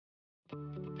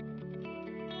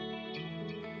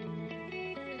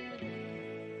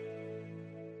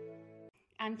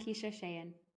I'm Keisha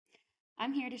Sheehan.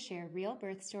 I'm here to share real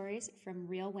birth stories from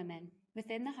real women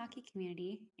within the hockey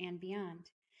community and beyond.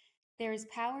 There is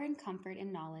power and comfort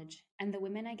in knowledge, and the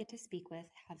women I get to speak with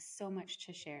have so much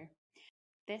to share.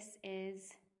 This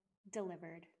is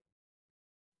Delivered.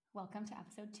 Welcome to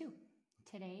episode 2.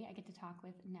 Today I get to talk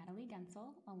with Natalie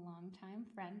Gensel, a longtime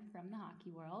friend from the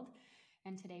hockey world,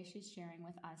 and today she's sharing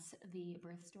with us the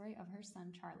birth story of her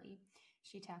son, Charlie.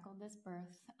 She tackled this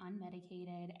birth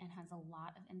unmedicated and has a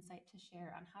lot of insight to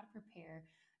share on how to prepare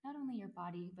not only your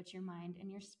body, but your mind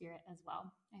and your spirit as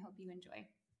well. I hope you enjoy. I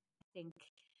think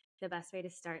the best way to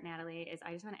start, Natalie, is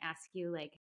I just want to ask you,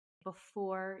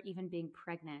 before even being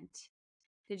pregnant,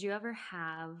 did you ever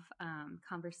have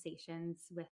conversations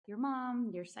with your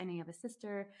mom, I know you have a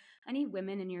sister, any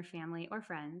women in your family or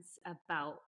friends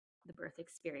about the birth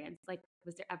experience? Like,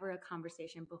 was there ever a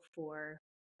conversation before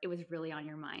it was really on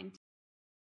your mind?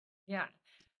 Yeah.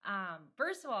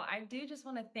 First of all, I do just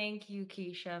want to thank you,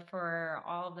 Keisha, for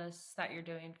all this that you're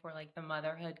doing for the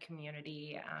motherhood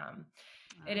community.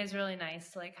 It is really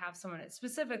nice to have someone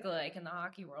specifically in the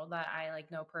hockey world that I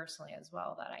know personally as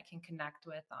well, that I can connect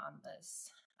with on this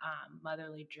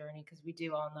motherly journey, because we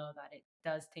do all know that it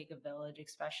does take a village,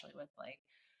 especially with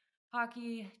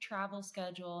hockey travel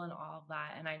schedule and all of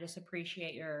that. And I just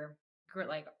appreciate your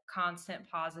constant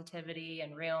positivity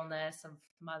and realness of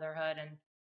motherhood, and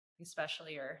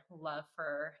especially your love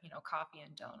for, coffee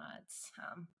and donuts.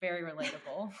 Very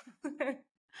relatable.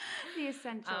 The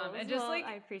essentials. And just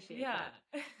I appreciate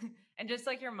that. And just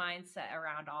your mindset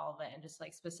around all of it, and just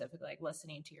specifically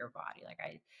listening to your body.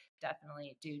 I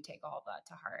definitely do take all of that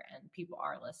to heart, and people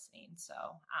are listening. So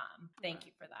thank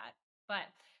you for that. But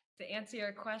to answer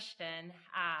your question,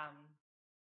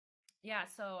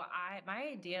 so my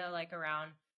idea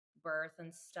around birth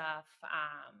and stuff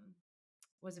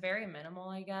was very minimal,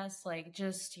 I guess.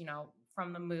 Just,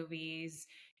 from the movies,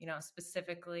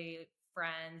 specifically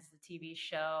Friends, the TV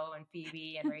show, and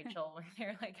Phoebe and Rachel when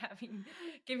they're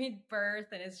giving birth,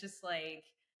 and it's just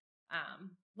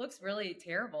looks really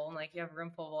terrible, and you have a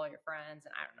room full of all your friends,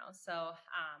 and I don't know. So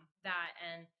that,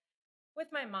 and with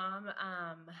my mom,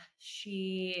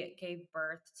 she gave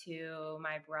birth to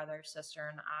my brother, sister,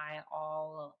 and I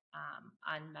all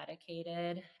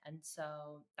unmedicated. And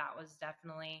so that was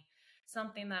definitely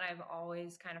something that I've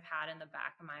always kind of had in the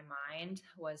back of my mind,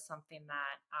 was something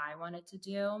that I wanted to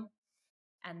do.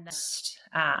 And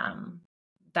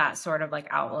that sort of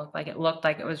outlook, it looked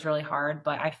like it was really hard,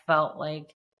 but I felt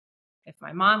like if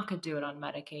my mom could do it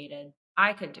unmedicated,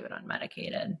 I could do it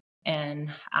unmedicated. And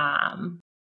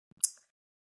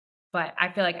but I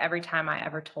feel like every time I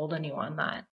ever told anyone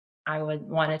that I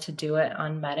wanted to do it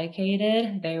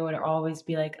unmedicated, they would always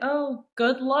be like, "Oh,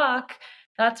 good luck."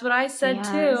 That's what I said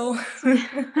too.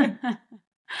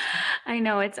 I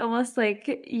know, it's almost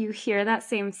like you hear that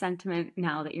same sentiment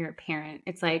now that you're a parent.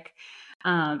 It's like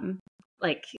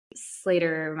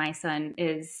Slater, my son,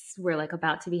 we're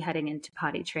about to be heading into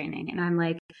potty training, and I'm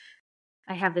like,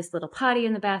 I have this little potty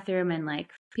in the bathroom, and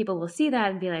people will see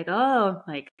that and be like, "Oh,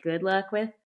 good luck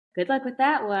with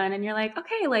that one." And you're like,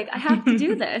 "Okay, I have to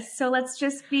do this. So let's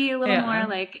just be a little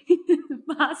more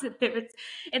positive."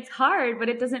 It's hard, but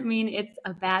it doesn't mean it's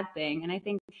a bad thing. And I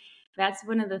think that's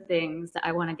one of the things that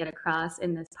I want to get across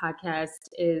in this podcast,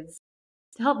 is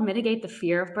to help mitigate the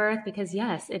fear of birth, because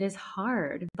yes, it is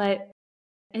hard, but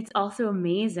it's also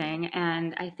amazing.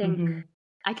 And I think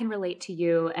I can relate to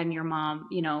you and your mom,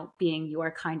 being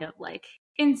your kind of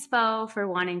inspo for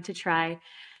wanting to try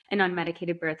an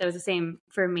unmedicated birth. It was the same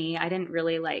for me. I didn't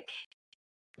really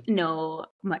know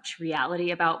much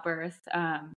reality about birth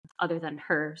other than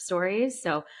her stories.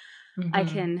 So I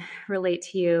can relate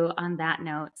to you on that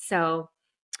note. So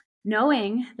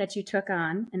knowing that you took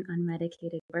on an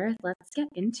unmedicated birth, let's get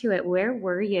into it. Where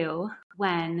were you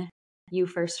when you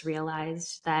first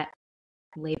realized that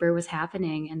labor was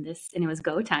happening and it was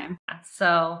go time?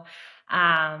 So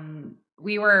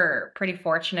we were pretty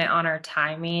fortunate on our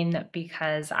timing,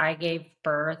 because I gave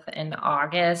birth in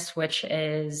August, which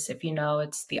is, if you know,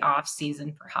 it's the off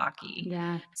season for hockey.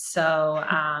 Yeah. So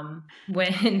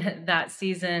when that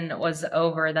season was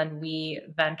over, then we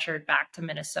ventured back to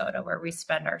Minnesota, where we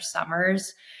spend our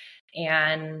summers.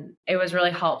 And it was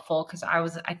really helpful, because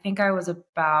I think I was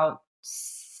about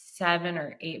 7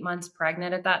 or 8 months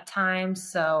pregnant at that time.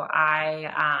 So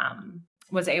I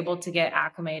was able to get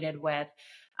acclimated with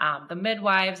the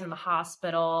midwives in the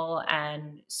hospital,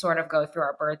 and sort of go through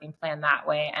our birthing plan that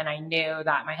way. And I knew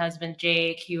that my husband,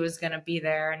 Jake, he was going to be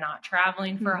there and not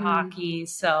traveling for hockey.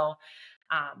 So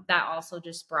that also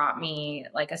just brought me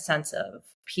a sense of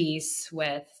peace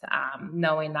with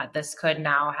knowing that this could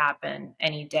now happen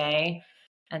any day.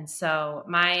 And so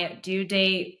my due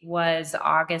date was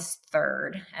August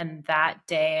 3rd. And that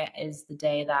day is the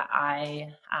day that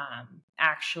I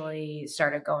actually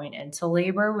started going into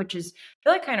labor, which is, I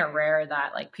feel like kind of rare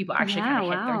that like people actually kind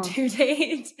Yeah, of hit their wow. due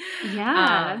date.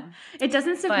 Yeah. It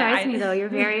doesn't But surprise me though. You're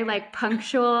very like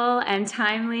punctual and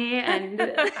timely and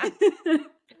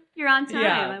you're on time.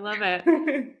 yeah. I love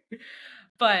it.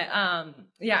 But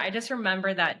yeah, I just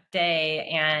remember that day,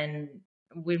 and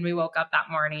when we woke up that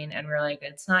morning and we are like,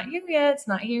 it's not here yet, it's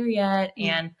not here yet.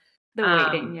 And The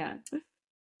waiting, yeah.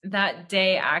 that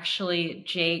day actually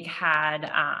Jake had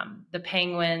the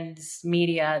Penguins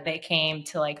media, they came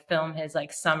to like film his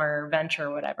like summer venture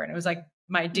or whatever, and it was like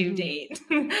my due date.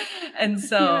 And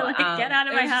so you were like, get out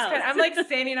of my house. I'm like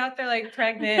standing out there like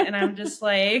pregnant, and I'm just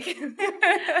like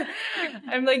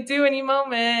I'm like due any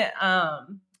moment.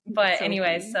 But so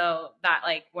anyway, funny. So that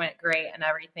like went great and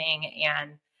everything.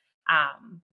 And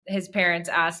his parents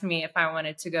asked me if I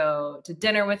wanted to go to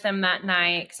dinner with them that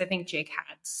night, because I think Jake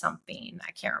had something,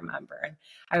 I can't remember.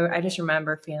 And I just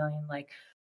remember feeling like,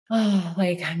 oh,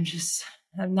 like I'm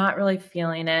not really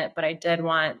feeling it, but I did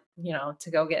want, to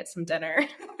go get some dinner.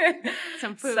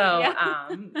 Some food. So,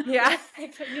 yeah,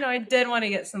 I did want to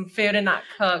get some food and not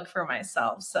cook for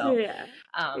myself. So,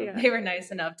 they were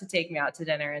nice enough to take me out to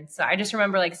dinner. And so I just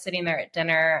remember like sitting there at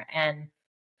dinner, and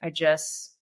I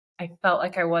felt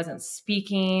like I wasn't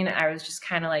speaking. I was just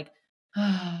kind of like,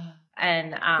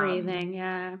 and breathing.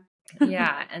 Yeah.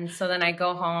 Yeah. And so then I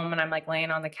go home and I'm like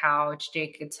laying on the couch.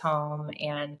 Jake gets home,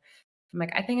 and I'm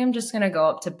like, I think I'm just going to go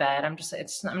up to bed. I'm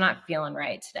not feeling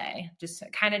right today. Just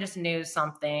kind of just knew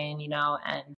something,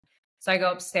 and so I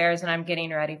go upstairs and I'm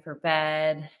getting ready for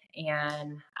bed.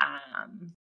 And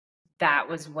that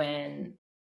was when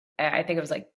I think it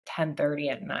was like 10:30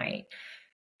 at night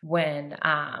when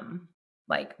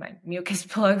like my mucus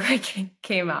plug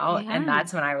came out. Yeah. And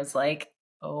that's when I was like,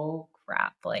 oh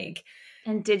crap. Like,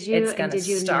 and did you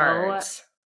start.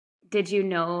 Did you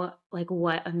know like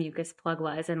what a mucus plug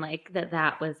was, and like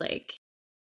that was like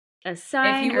a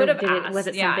sign? If you would have asked, was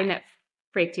it something that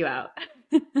freaked you out?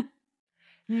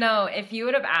 No, if you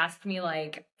would have asked me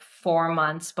like 4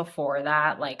 months before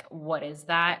that, like, what is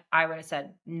that? I would have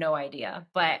said no idea.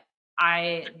 But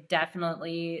I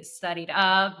definitely studied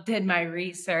up, did my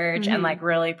research, and like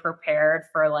really prepared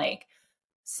for like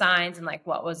signs and like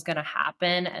what was going to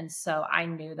happen. And so I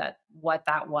knew that what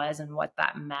that was and what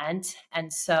that meant.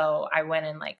 And so I went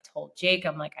and like told Jake,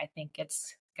 I'm like, I think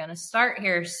it's going to start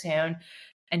here soon.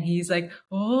 And he's like,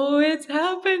 oh, it's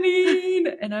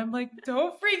happening. And I'm like,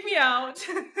 don't freak me out.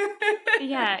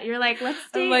 Yeah. You're like, let's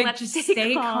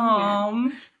stay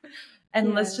calm.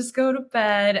 And let's just go to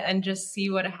bed and just see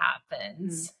what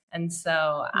happens. And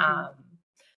so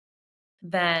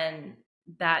then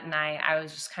that night I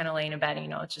was just kind of laying in bed,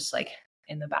 it's just like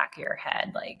in the back of your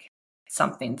head, like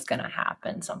something's going to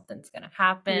happen. Something's going to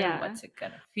happen. Yeah. What's it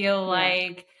going to feel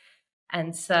like?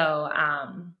 And so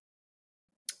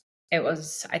it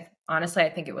was, honestly, I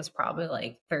think it was probably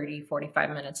like 30, 45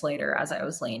 minutes later as I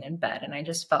was laying in bed, and I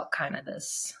just felt kind of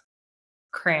this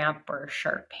cramp or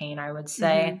sharp pain, I would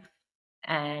say.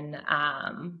 And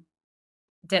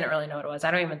didn't really know what it was.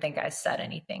 I don't even think I said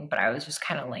anything, but I was just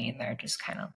kind of laying there, just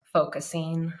kind of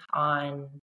focusing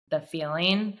on the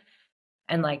feeling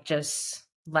and like just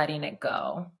letting it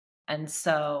go. And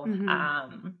so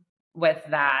with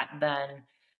that, then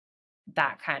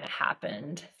that kind of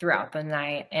happened throughout the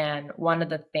night. And one of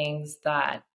the things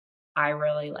that I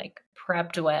really like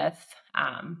prepped with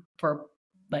for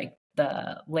like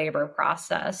the labor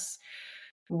process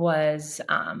was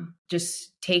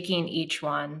just taking each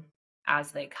one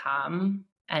as they come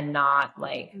and not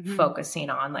like focusing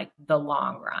on like the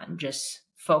long run. Just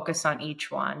focus on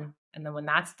each one. And then when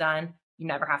that's done, you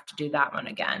never have to do that one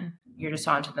again. You're just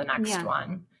on to the next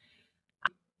one.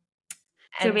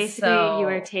 So basically you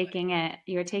were taking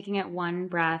it one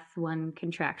breath, one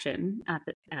contraction at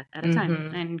a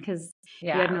time. And because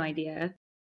you had no idea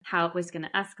how it was going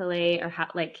to escalate or how,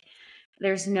 like,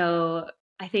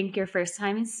 I think your first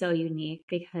time is so unique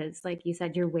because like you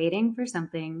said, you're waiting for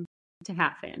something to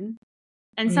happen,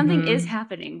 and something is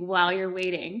happening while you're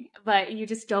waiting, but you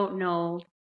just don't know.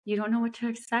 You don't know what to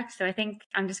expect. So I think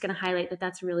I'm just going to highlight that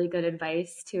that's really good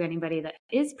advice to anybody that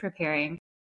is preparing,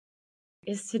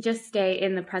 is to just stay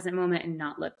in the present moment and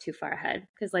not look too far ahead.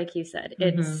 Because like you said,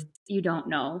 you don't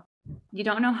know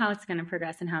how it's going to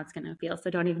progress and how it's going to feel.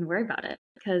 So don't even worry about it,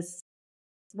 because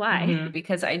why?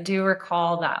 Because I do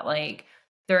recall that like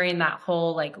during that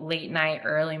whole like late night,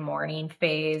 early morning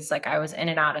phase, like I was in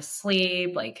and out of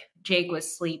sleep, like Jake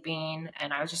was sleeping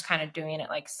and I was just kind of doing it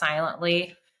like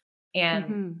silently.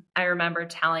 And I remember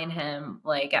telling him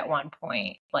like at one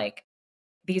point, like,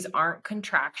 these aren't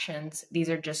contractions. These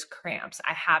are just cramps.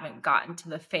 I haven't gotten to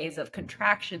the phase of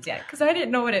contractions yet because I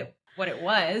didn't know what it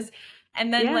was.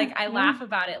 And then like I laugh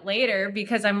about it later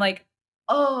because I'm like,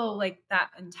 oh, like that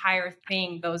entire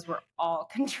thing, those were all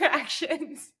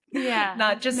contractions. Yeah.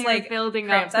 Not just like building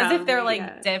cramps, up as if they're probably,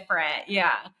 like different.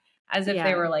 Yeah. As if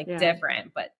they were like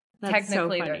different, but That's so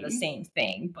technically they're the funny. same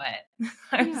thing. But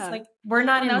I was like, we're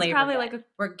not in labor probably yet. like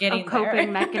we're getting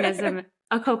coping there.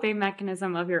 a coping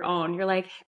mechanism of your own. You're like,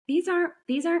 these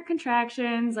aren't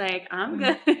contractions. Like, I'm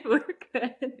good. We're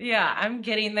good. Yeah, I'm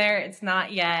getting there. It's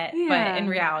not yet. But in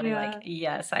reality, like,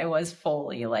 yes, I was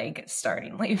fully like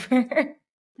starting labor.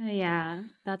 Yeah,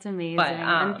 that's amazing. But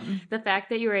and the fact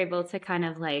that you were able to kind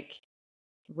of like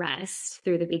rest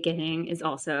through the beginning is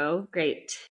also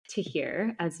great to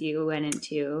hear as you went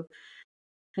into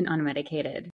an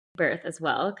unmedicated birth as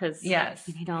well, because you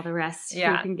need all the rest you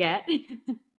can get.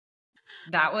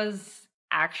 That was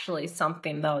actually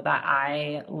something though that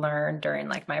I learned during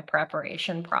like my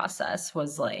preparation process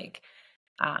was like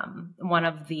one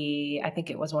of the, I think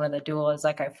it was one of the doulas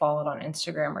like I followed on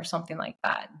Instagram or something like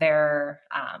that. Their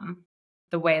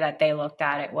the way that they looked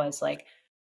at it was like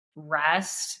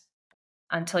rest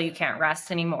until you can't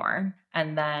rest anymore.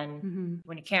 And then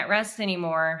when you can't rest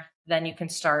anymore, then you can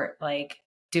start like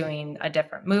doing a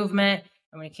different movement.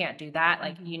 And when you can't do that,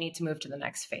 like you need to move to the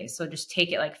next phase. So just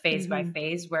take it like phase by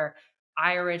phase, where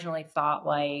I originally thought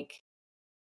like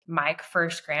my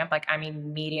first cramp, like I'm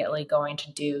immediately going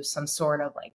to do some sort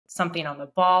of like something on the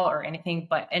ball or anything.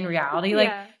 But in reality,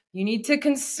 like you need to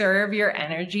conserve your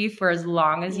energy for as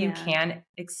long as you can,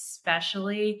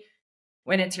 especially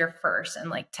when it's your first. And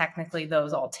like technically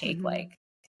those all take like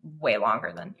way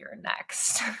longer than your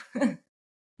next.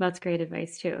 That's great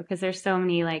advice too, because there's so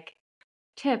many like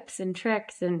tips and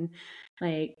tricks. And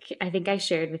like I think I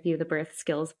shared with you the birth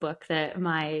skills book that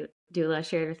my doula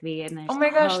shared with me. And oh my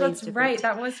gosh, that's right.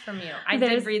 That was from you. I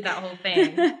did read that whole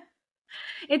thing.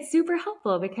 It's super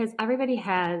helpful because everybody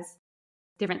has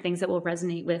different things that will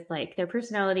resonate with like their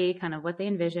personality, kind of what they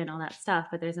envision, all that stuff.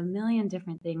 But there's a million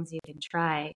different things you can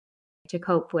try to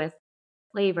cope with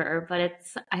labor. But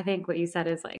I think what you said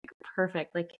is like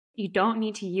perfect. Like you don't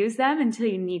need to use them until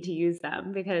you need to use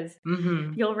them, because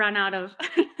you'll run out of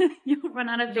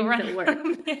things that work.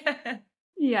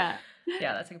 Yeah,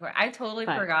 that's a good point. I totally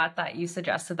forgot that you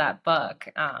suggested that book.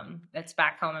 It's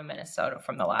back home in Minnesota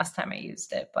from the last time I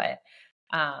used it, but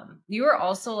you were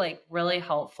also like really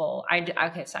helpful.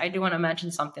 So I do want to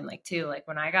mention something like too, like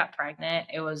when I got pregnant,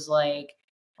 it was like,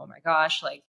 oh my gosh,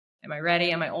 like, am I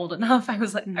ready? Am I old enough? I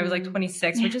was like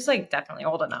 26, which is like definitely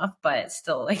old enough, but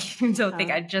still like, you don't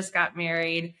think I just got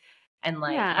married and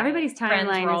like everybody's timeline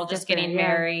friends were all just different. getting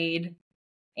married.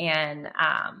 And,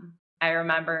 I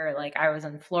remember like I was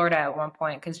in Florida at one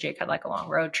point because Jake had like a long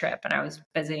road trip and I was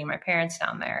visiting my parents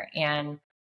down there. And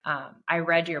I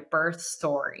read your birth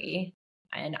story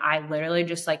and I literally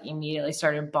just like immediately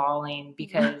started bawling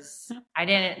because I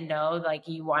didn't know like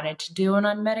you wanted to do an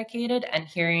unmedicated, and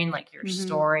hearing like your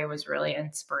story was really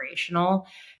inspirational,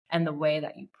 and the way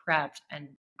that you prepped. And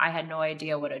I had no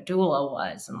idea what a doula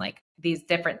was and like these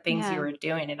different things you were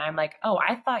doing. And I'm like, oh,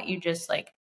 I thought you just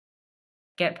like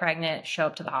get pregnant, show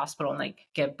up to the hospital and like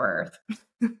give birth.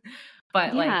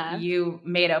 But like you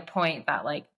made a point that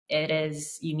like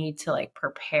you need to like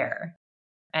prepare.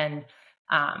 And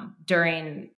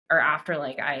during or after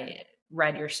like I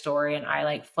read your story and I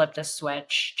like flipped a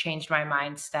switch, changed my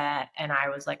mindset, and I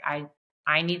was like,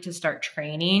 I need to start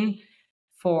training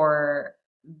for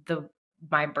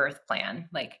my birth plan.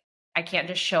 Like I can't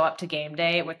just show up to game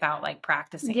day without like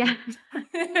practicing. Yeah.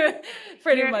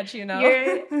 Pretty much,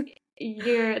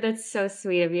 that's so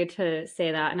sweet of you to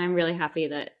say that. And I'm really happy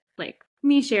that like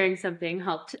me sharing something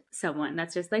helped someone.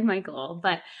 That's just like my goal.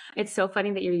 But it's so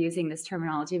funny that you're using this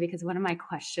terminology, because one of my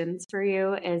questions for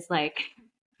you is like,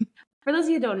 for those of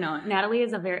you who don't know, Natalie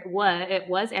is a very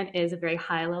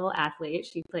high level athlete.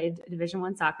 She played Division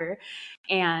I soccer,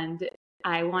 and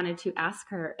I wanted to ask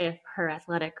her if her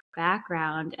athletic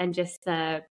background and just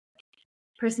the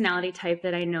personality type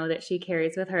that I know that she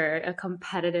carries with her, a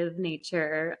competitive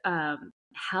nature,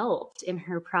 helped in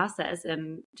her process.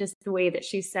 And just the way that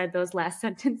she said those last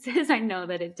sentences, I know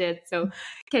that it did. So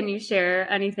can you share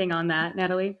anything on that,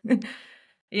 Natalie?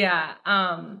 Yeah.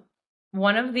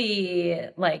 One of the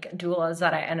like doulas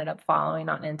that I ended up following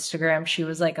on Instagram, she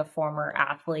was like a former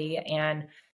athlete, and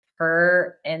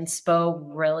her inspo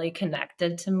really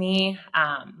connected to me.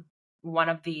 And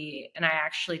I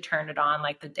actually turned it on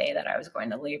like the day that I was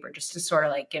going to labor, just to sort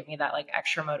of like give me that like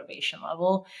extra motivation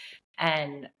level.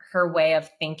 And her way of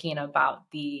thinking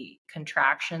about the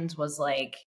contractions was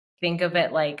like, think of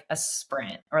it like a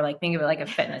sprint, or like think of it like a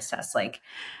fitness test. Like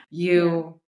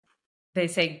they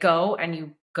say go, and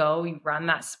you go, you run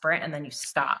that sprint, and then you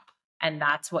stop. And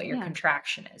that's what your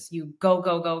contraction is. You go,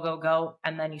 go, go, go, go,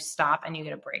 and then you stop and you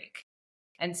get a break.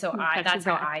 And so that's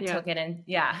how I took it. And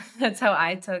that's how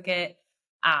I took it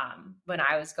when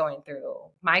I was going through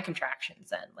my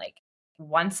contractions. And like,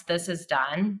 once this is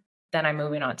done, then I'm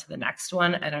moving on to the next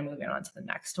one, and I'm moving on to the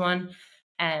next one.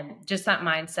 And just that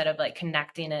mindset of like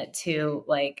connecting it to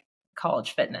like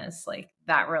college fitness, like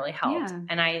that really helped. Yeah.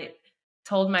 And I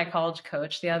told my college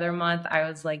coach the other month, I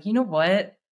was like, you know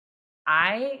what?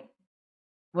 I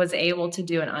was able to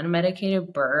do an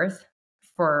unmedicated birth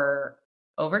for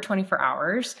over 24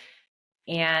 hours,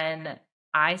 and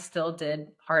I still did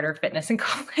harder fitness in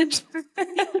college.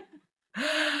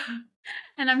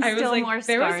 And I'm still more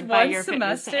scarred by your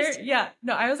fitness test.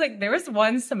 I was like, there was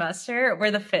one semester where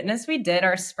the fitness we did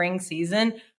our spring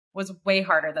season was way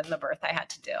harder than the birth I had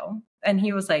to do. And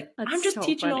he was like, I'm just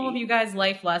teaching all of you guys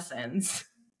life lessons.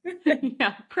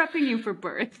 Prepping you for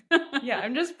birth.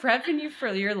 I'm just prepping you for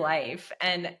your life.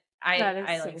 And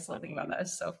I like still think about that.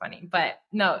 It's so funny. But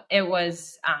no, it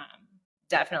was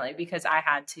definitely because I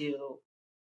had to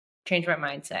change my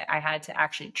mindset. I had to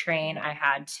actually train. I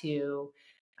had to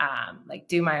like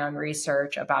do my own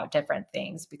research about different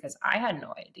things, because I had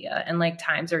no idea. And like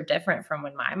times are different from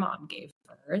when my mom gave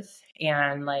birth.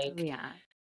 And like,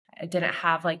 I didn't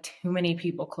have like too many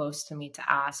people close to me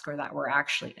to ask, or that were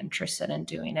actually interested in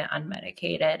doing it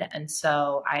unmedicated. And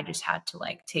so I just had to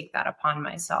like take that upon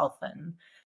myself. And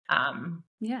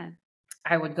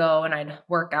I would go and I'd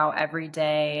work out every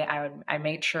day. I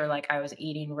made sure like I was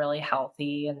eating really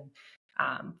healthy, and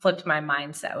flipped my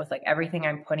mindset with like everything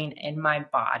I'm putting in my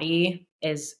body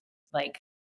is like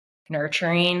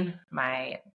nurturing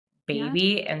my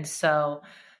baby. And so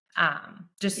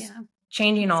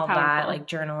changing all that, like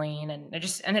journaling, and I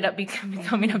just ended up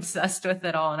becoming obsessed with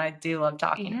it all. And I do love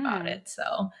talking about it.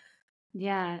 So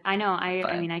I know.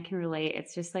 I mean, I can relate.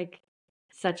 It's just like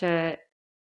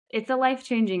it's a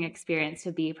life-changing experience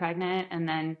to be pregnant, and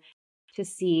then to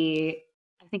see,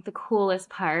 I think the coolest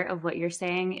part of what you're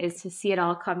saying is to see it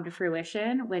all come to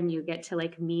fruition when you get to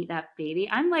like meet that baby.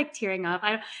 I'm like tearing up.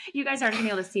 You guys aren't gonna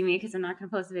be able to see me because I'm not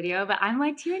gonna post a video, but I'm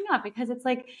like tearing up because it's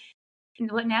like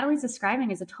what Natalie's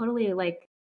describing is a totally like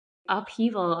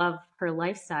upheaval of her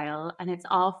lifestyle, and it's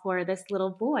all for this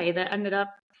little boy that ended up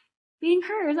being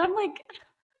hers. I'm like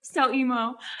so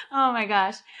emo. Oh my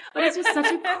gosh. But it's just such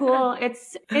a cool,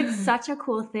 it's such a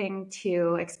cool thing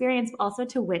to experience, but also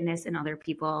to witness in other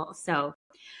people. So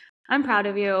I'm proud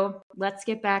of you. Let's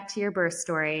get back to your birth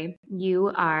story.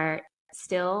 You are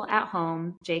still at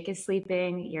home. Jake is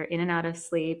sleeping. You're in and out of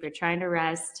sleep. You're trying to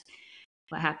rest.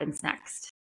 What happens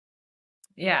next?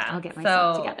 I'll get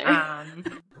myself together.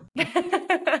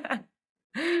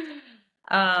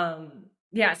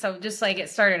 So just like it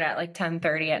started at like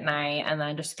 10:30 at night, and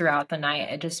then just throughout the night,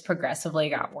 it just progressively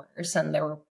got worse. And there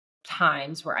were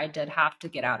times where I did have to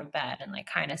get out of bed and like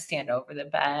kind of stand over the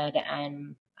bed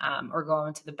and, or go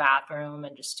into the bathroom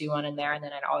and just do one in there. And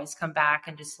then I'd always come back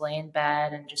and just lay in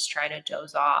bed and just try to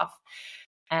doze off.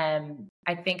 And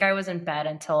I think I was in bed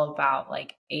until about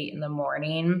like 8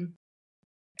 a.m.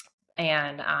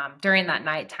 And during that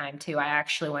nighttime too, I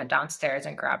actually went downstairs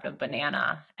and grabbed a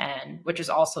banana, and which is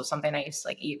also something I used to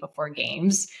like eat before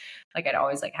games. Like I'd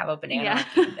always like have a banana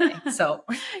on game day. So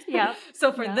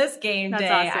so for this game day,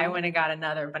 awesome. I went and got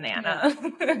another banana.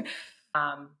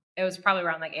 It was probably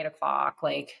around like 8 o'clock.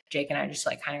 Like Jake and I just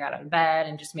like kind of got out of bed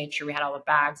and just made sure we had all the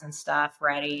bags and stuff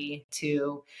ready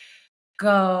to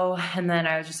go. And then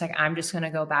I was just like, I'm just going to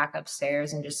go back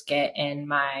upstairs and just get in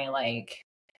my like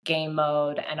game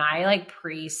mode. And I like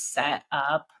pre-set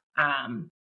up, I'll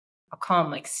call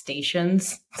them like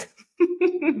stations.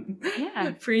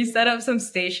 Pre-set up some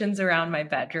stations around my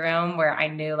bedroom where I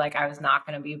knew like I was not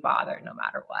going to be bothered no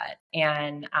matter what.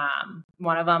 And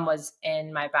one of them was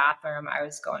in my bathroom. I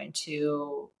was going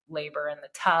to labor in the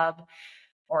tub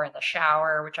or in the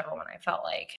shower, whichever one I felt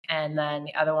like. And then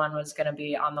the other one was going to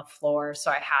be on the floor.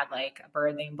 So I had like a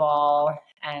birthing ball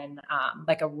and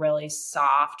like a really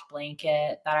soft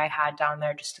blanket that I had down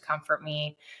there just to comfort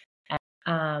me.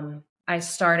 And I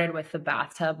started with the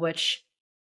bathtub, which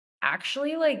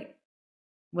actually like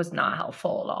was not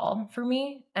helpful at all for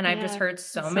me. And I've just heard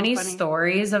so many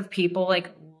stories of people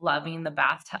like loving the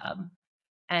bathtub.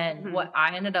 And what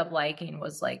I ended up liking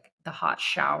was like the hot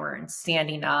shower and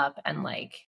standing up. And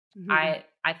like, I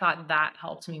thought that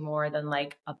helped me more than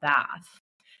like a bath,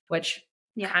 which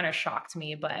kind of shocked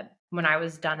me. But when I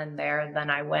was done in there, then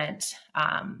I went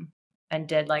and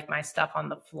did like my stuff on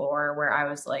the floor where I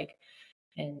was like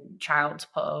in child's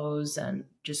pose and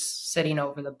just sitting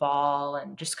over the ball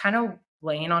and just kind of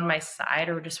laying on my side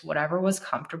or just whatever was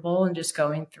comfortable and just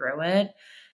going through it.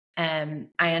 And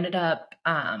I ended up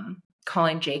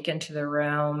calling Jake into the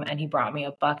room, and he brought me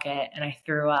a bucket, and I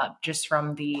threw up just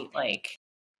from the, like,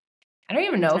 I don't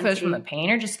even know if it was from the pain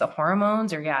or just the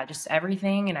hormones or just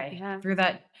everything. And I threw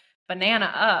that banana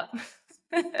up.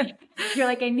 You're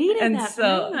like, I needed and that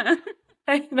so,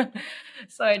 banana.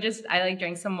 So I like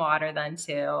drank some water then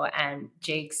too. And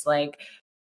Jake's like,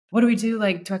 what do we do?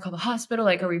 Like, do I call the hospital?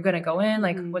 Like, are we going to go in?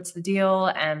 Like, what's the deal?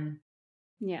 And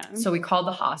so we called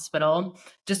the hospital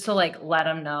just to like let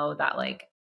them know that like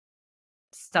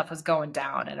stuff was going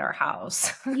down in our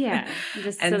house.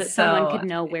 Just so that someone could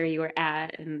know where you were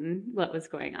at and what was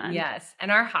going on. Yes.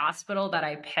 And our hospital that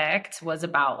I picked was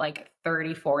about like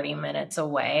 30-40 minutes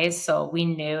away. So we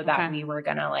knew that we were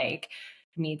going to like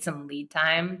need some lead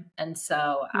time. And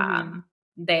so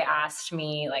they asked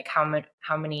me like how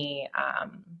many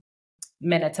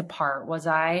minutes apart was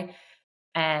I.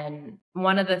 And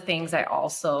one of the things I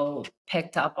also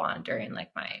picked up on during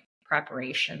like my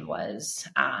preparation was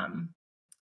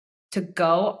to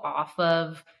go off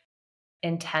of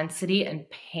intensity and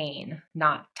pain,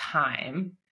 not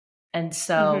time. And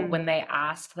so when they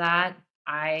asked that,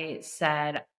 I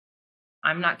said,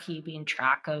 I'm not keeping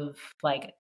track of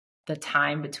like the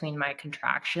time between my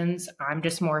contractions. I'm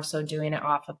just more so doing it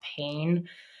off of pain.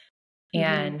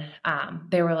 And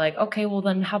they were like, okay, well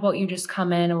then how about you just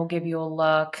come in and we'll give you a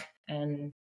look.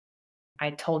 And I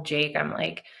told Jake, I'm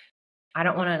like, I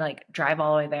don't want to like drive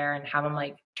all the way there and have him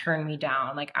like turn me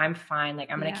down. Like, I'm fine. Like,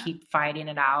 I'm going to keep fighting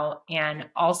it out. And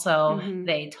also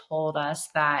they told us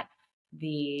that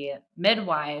the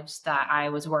midwives that I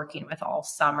was working with all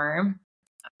summer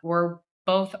were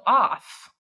both off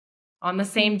on the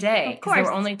same day. Because there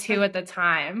were only 2 at the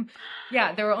time.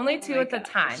 Yeah, there were only 2 at the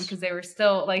time because they were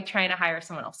still like trying to hire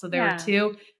someone else. So there were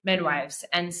 2 midwives.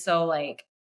 And so like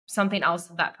something else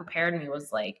that prepared me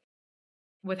was like,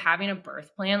 with having a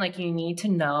birth plan, like you need to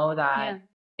know that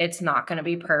it's not going to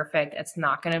be perfect. It's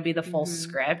not going to be the full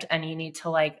script. And you need to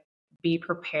like be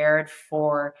prepared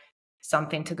for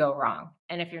something to go wrong.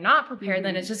 And if you're not prepared,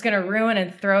 then it's just going to ruin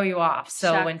and throw you off.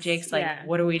 So when Jake's like,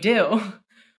 what do we do?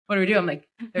 What do we do? I'm like,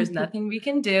 there's nothing we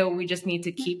can do. We just need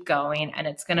to keep going and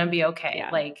it's going to be okay.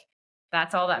 Like,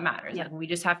 that's all that matters. Like, we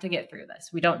just have to get through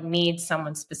this. We don't need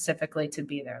someone specifically to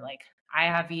be there. Like, I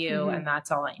have you and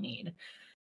that's all I need.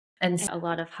 And a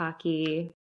lot of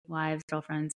hockey wives,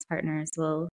 girlfriends, partners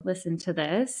will listen to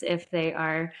this if they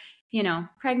are, you know,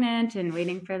 pregnant and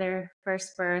waiting for their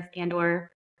first birth and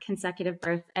or consecutive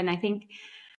birth. And I think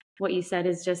what you said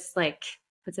is just like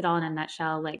puts it all in a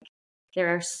nutshell. Like,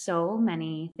 there are so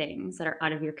many things that are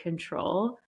out of your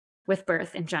control with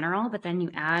birth in general, but then you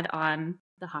add on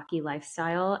the hockey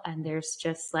lifestyle and there's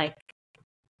just like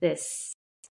this,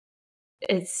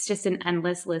 it's just an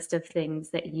endless list of things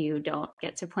that you don't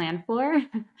get to plan for.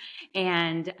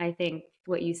 And I think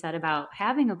what you said about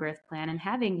having a birth plan and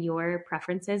having your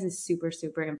preferences is super,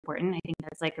 super important. I think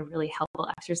that's like a really helpful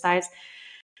exercise.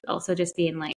 Also just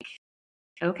being like,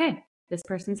 okay, this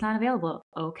person's not available.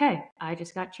 Okay, I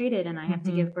just got treated and I have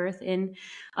to give birth in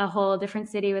a whole different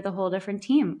city with a whole different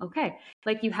team. Okay,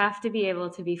 like you have to be able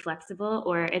to be flexible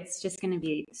or it's just going to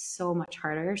be so much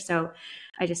harder. So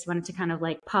I just wanted to kind of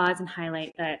like pause and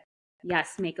highlight that,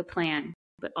 yes, make a plan,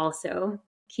 but also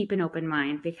keep an open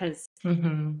mind because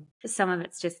some of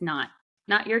it's just not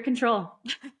your control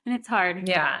and it's hard.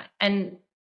 Yeah. And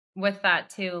with that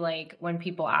too, like when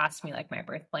people ask me like my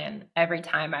birth plan, every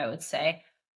time I would say,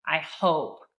 I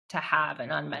hope to have an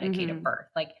unmedicated birth.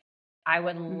 Like I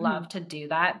would love to do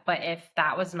that. But if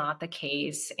that was not the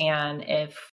case and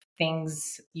if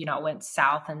things, you know, went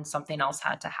south and something else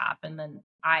had to happen, then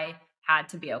I had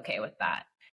to be okay with that.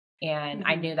 And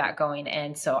I knew that going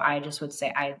in. So I just would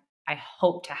say, I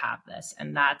hope to have this.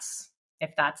 And that's,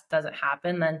 if that doesn't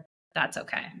happen, then that's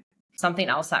okay. Something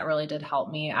else that really did help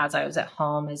me as I was at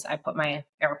home is I put my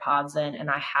AirPods in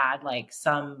and I had like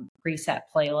some preset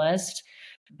playlist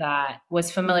that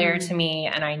was familiar to me.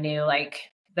 And I knew like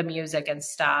the music and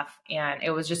stuff. And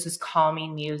it was just this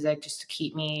calming music just to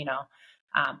keep me, you know,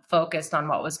 focused on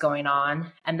what was going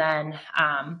on. And then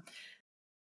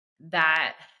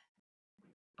that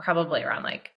probably around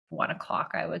like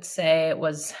 1:00, I would say,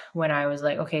 was when I was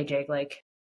like, okay, Jake, like,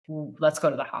 let's go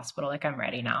to the hospital. Like, I'm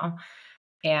ready now.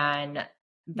 And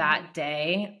that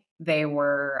day they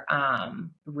were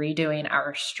redoing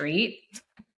our street.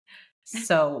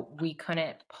 So we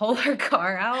couldn't pull our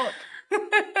car out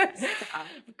Stop.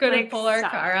 Couldn't Like, pull our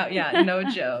stop. car out. Yeah, no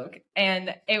joke.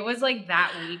 And it was like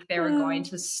that week they were going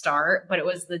to start, but it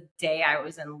was the day I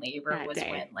was in labor That was day.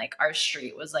 when like our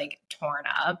street was like torn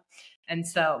up. And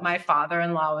so my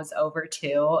father-in-law was over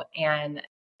too. And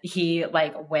he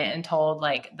like went and told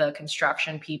like the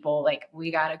construction people, like,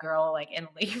 we got a girl like in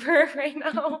labor right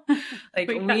now. Like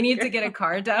we need to get a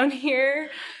car down here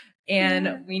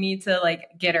and we need to like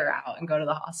get her out and go to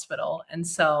the hospital. And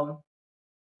so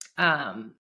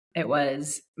it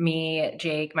was me,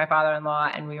 Jake, my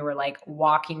father-in-law, and we were like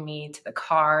walking me to the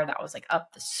car that was like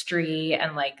up the street,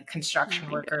 and like the construction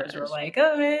workers were like,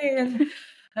 oh hey, and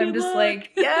I'm just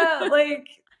like, yeah, like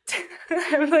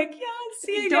I'm like, yeah,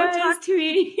 see you Don't guys. talk to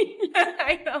me.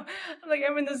 I know. I'm like,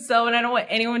 I'm in the zone. I don't want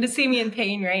anyone to see me in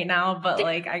pain right now, but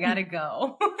like I gotta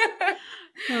go.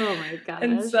 Oh my gosh.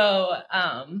 And so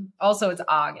also it's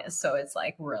August, so it's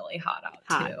like really hot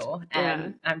out too.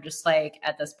 And I'm just like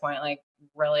at this point like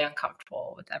really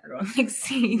uncomfortable with everyone like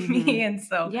seeing me. And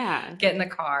so get in the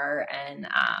car and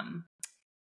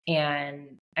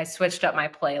I switched up my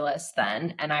playlist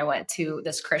then, and I went to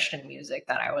this Christian music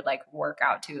that I would like work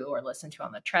out to or listen to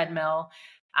on the treadmill.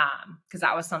 Because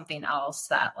that was something else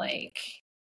that like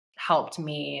helped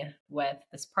me with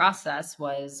this process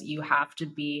was you have to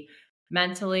be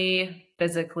mentally,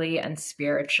 physically, and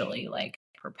spiritually like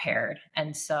prepared.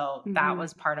 And so that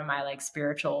was part of my like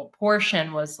spiritual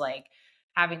portion was like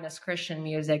having this Christian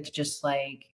music to just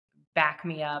like back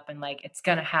me up and like it's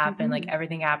gonna happen, like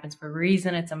everything happens for a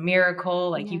reason, it's a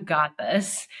miracle, like you got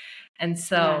this. And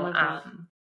so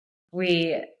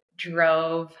we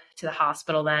drove to the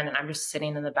hospital then, and I'm just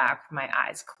sitting in the back with my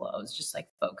eyes closed, just like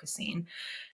focusing.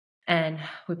 And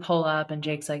we pull up and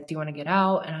Jake's like, do you want to get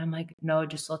out? And I'm like, no,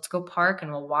 just let's go park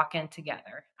and we'll walk in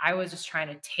together. I was just trying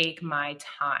to take my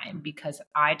time because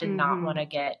I did not want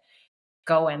to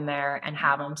go in there and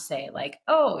have them say like,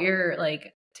 oh, you're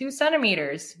like 2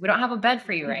 centimeters. We don't have a bed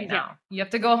for you right now. You have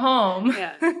to go home.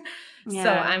 So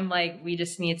I'm like, we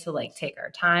just need to like take our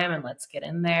time and let's get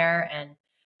in there. And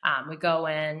we go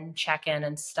in, check in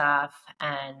and stuff.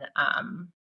 And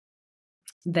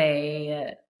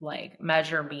they like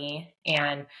measure me,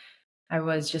 and I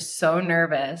was just so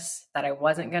nervous that I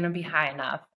wasn't going to be high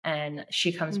enough. And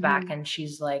she comes back and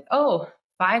she's like, oh,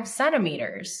 5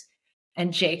 centimeters.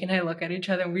 And Jake and I look at each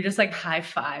other and we just like high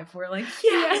five. We're like,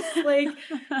 yes, like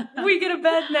we get a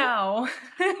bed now.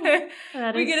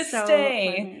 We get to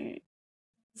stay. Funny.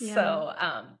 So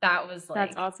that was like,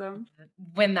 that's awesome.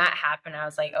 When that happened, I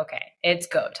was like, okay, it's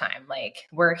go time. Like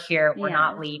we're here, we're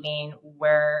not leaving.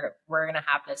 We're gonna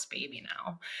have this baby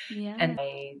now. And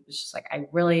I was just like, I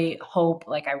really hope,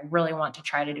 like I really want to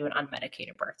try to do an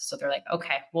unmedicated birth. So they're like,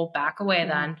 okay, we'll back away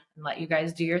then and let you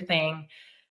guys do your thing.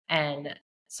 And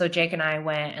so Jake and I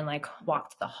went and like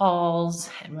walked the halls,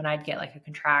 and when I'd get like a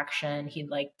contraction, he'd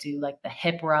like do like the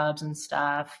hip rubs and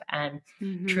stuff. And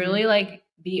truly like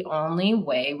the only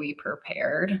way we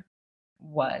prepared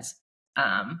was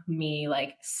me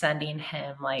like sending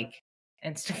him like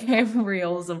Instagram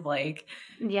reels of like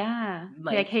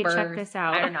hey, birth. check this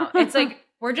out. I don't know. It's like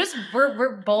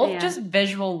we're both just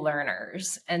visual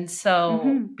learners. And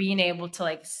so being able to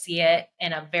like see it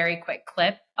in a very quick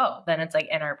clip, then it's like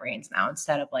in our brains now,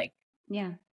 instead of like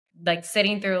like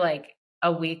sitting through like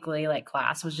a weekly like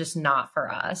class was just not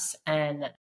for us. And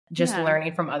just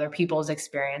learning from other people's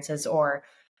experiences, or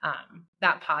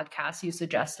that podcast you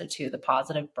suggested too, the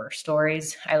Positive Birth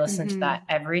Stories. I listen to that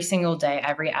every single day,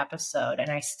 every episode, and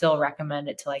I still recommend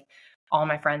it to like all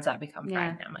my friends that become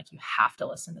pregnant. I'm like, you have to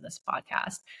listen to this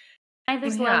podcast. I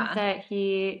just love that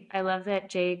I love that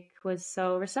Jake was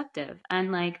so receptive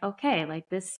and like, okay, like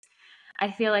this,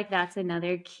 I feel like that's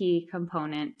another key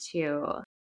component to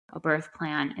a birth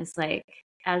plan is like,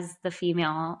 as the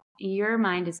female, your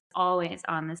mind is always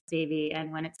on this baby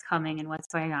and when it's coming and what's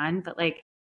going on, but like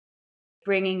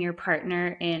bringing your partner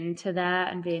into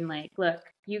that and being like, look,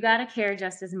 you got to care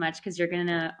just as much because you're going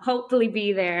to hopefully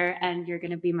be there and you're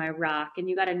going to be my rock, and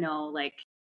you got to know like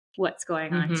what's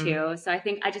going on too. So I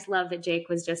think I just love that Jake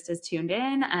was just as tuned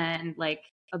in and like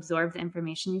absorbed the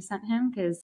information you sent him,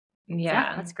 because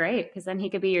that's great, because then he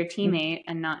could be your teammate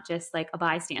and not just like a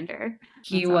bystander.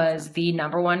 He was the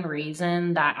number one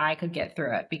reason that I could get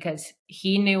through it, because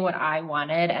he knew what I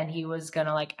wanted and he was going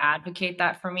to like advocate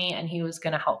that for me, and he was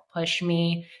going to help push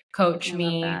me, coach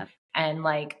me, and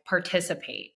like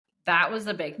participate. That was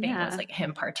the big thing, was like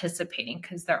him participating,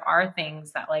 because there are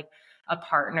things that like a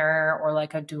partner or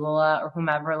like a doula or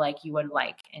whomever like you would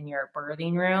like in your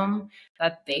birthing room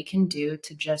that they can do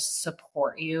to just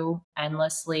support you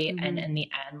endlessly. And in the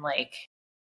end, like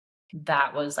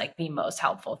that was like the most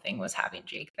helpful thing, was having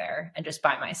Jake there and just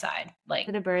by my side. Like,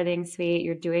 For the birthing suite,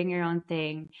 you're doing your own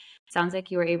thing. Sounds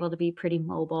like you were able to be pretty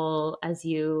mobile as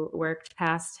you worked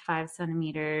past 5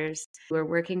 centimeters. You were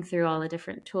working through all the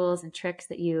different tools and tricks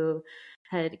that you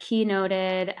had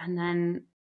keynoted. And then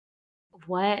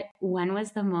when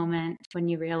was the moment when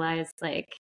you realized,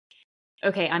 like,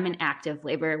 okay, I'm in active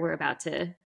labor. We're about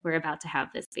to have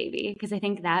this baby? Because I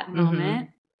think that moment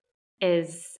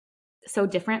is so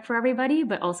different for everybody,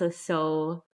 but also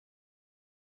so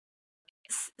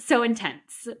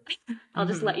intense. I'll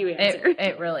just let you answer.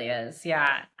 It really is.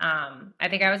 Yeah. I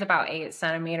think I was about 8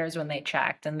 centimeters when they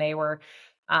checked, and they were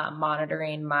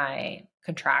monitoring my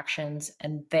contractions,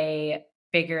 and they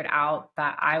figured out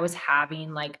that I was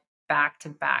having like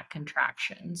back-to-back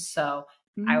contractions. So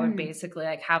I would basically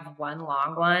like have one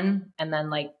long one and then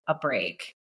like a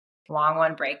break, long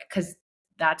one break. Cause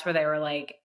that's where they were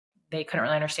like, they couldn't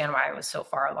really understand why I was so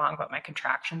far along, but my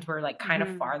contractions were like kind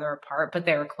of farther apart, but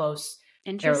they were close.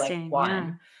 They were like one.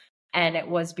 Yeah. And it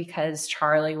was because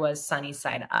Charlie was sunny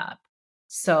side up.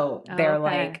 So they're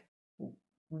like,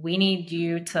 we need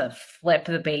you to flip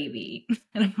the baby.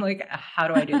 And I'm like, how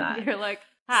do I do that? You're like,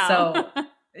 how? So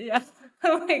yeah,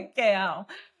 I'm like, okay, how?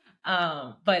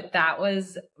 But that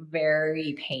was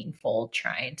very painful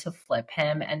trying to flip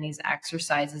him. And these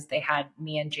exercises they had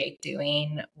me and Jake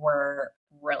doing were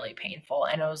really painful.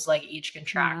 And it was like each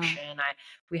contraction,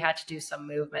 we had to do some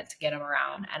movement to get him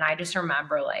around. And I just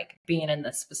remember like being in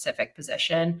this specific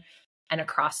position, and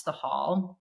across the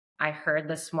hall, I heard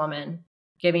this woman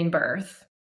giving birth.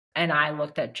 And I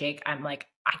looked at Jake. I'm like,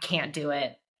 I can't do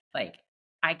it. Like,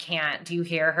 I can't. Do you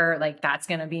hear her? Like, that's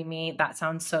going to be me. That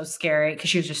sounds so scary. Cause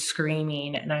she was just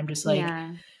screaming. And I'm just like,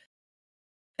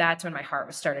 that's when my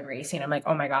heart started racing. I'm like,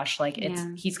 oh my gosh, like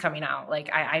he's coming out. Like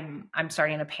I'm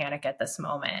starting to panic at this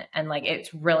moment. And like,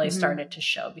 it's really started to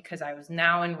show, because I was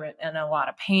now in a lot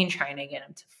of pain trying to get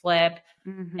him to flip,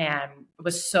 and it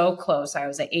was so close. I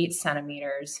was at 8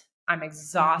 centimeters. I'm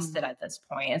exhausted at this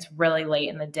point. It's really late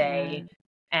in the day.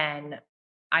 And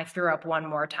I threw up one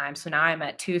more time. So now I'm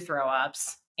at 2 throw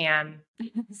ups, and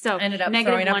so ended up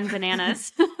negative 1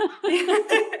 bananas.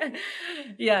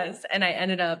 Yes. And I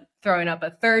ended up throwing up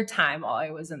a 3rd time while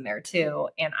I was in there too.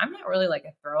 And I'm not really like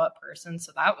a throw up person.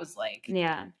 So that was like,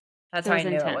 that's how I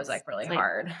knew it was like really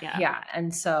hard. Yeah.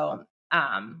 And so,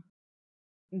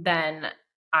 then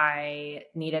I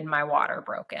needed my water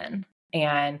broken,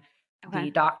 and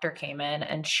the doctor came in,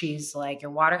 and she's like,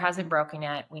 your water hasn't broken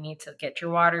yet. We need to get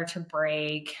your water to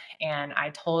break. And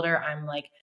I told her, I'm like,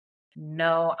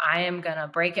 no, I am going to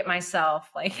break it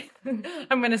myself. Like,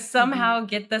 I'm going to somehow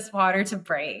get this water to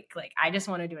break. Like, I just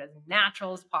want to do it as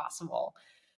natural as possible.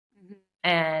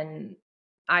 And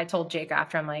I told Jake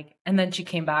after, I'm like, and then she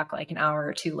came back like an hour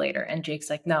or 2 later, and Jake's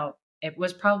like, no, it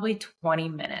was probably 20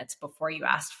 minutes before you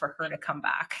asked for her to come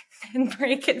back and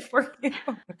break it for you.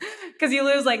 Cause you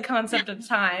lose like concept of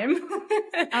time.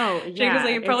 Oh, yeah. Jake was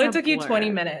like, it probably took you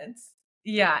 20 minutes.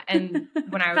 Yeah. And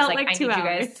when I was like, I need you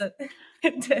guys to,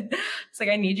 it's like,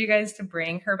 I need you guys to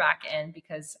bring her back in,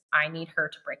 because I need her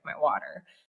to break my water.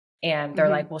 And they're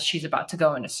like, well, she's about to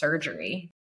go into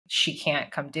surgery. She can't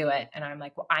come do it. And I'm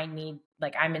like, well, I'm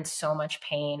in so much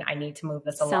pain. I need to move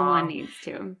this along. Someone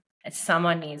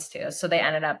needs to. So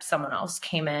someone else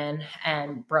came in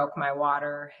and broke my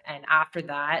water. And after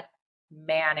that,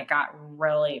 man, it got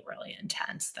really, really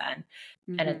intense then.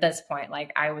 And at this point,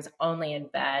 like, I was only in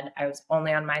bed. I was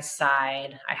only on my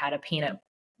side. I had a peanut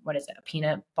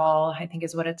ball, I think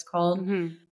is what it's called.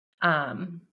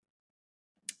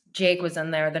 Jake was in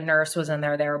there. The nurse was in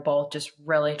there. They were both just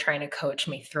really trying to coach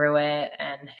me through it.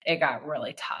 And it got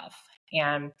really tough.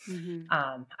 And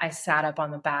I sat up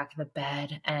on the back of the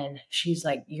bed, and she's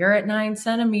like, you're at 9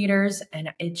 centimeters.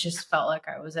 And it just felt like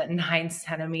I was at 9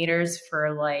 centimeters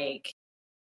for like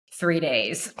 3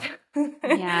 days.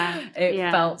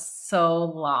 It felt so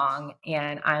long.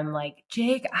 And I'm like,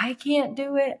 Jake, I can't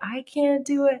do it. I can't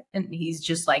do it. And he's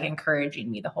just like encouraging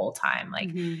me the whole time. Like,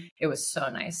 it was so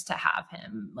nice to have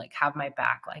him like have my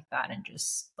back like that, and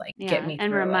just like get me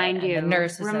and through remind it. you, and the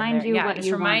nurses remind you what just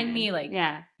you remind wanted. me, like,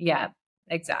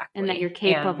 exactly. And that you're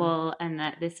capable, and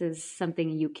that this is something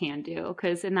you can do.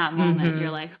 Because in that moment, you're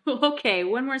like, okay,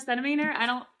 1 more centimeter? I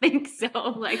don't think so.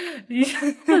 Like,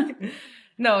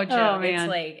 no joke. It's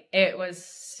like, it was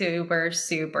super,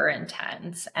 super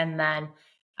intense. And then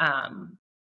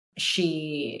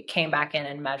she came back in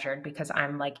and measured, because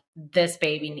I'm like, this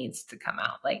baby needs to come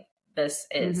out. Like, this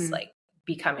is like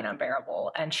becoming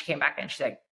unbearable. And she came back in, she's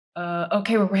like,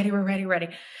 okay, we're ready.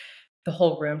 the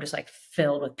whole room just like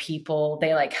filled with people.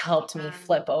 They like helped me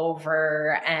flip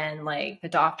over, and like the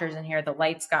doctors in here, the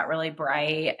lights got really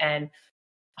bright, and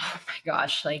oh my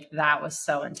gosh, like that was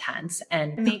so intense.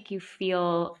 And make you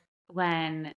feel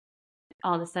when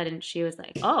all of a sudden she was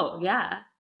like, oh yeah.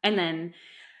 And then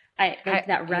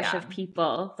that rush of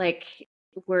people, like,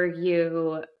 were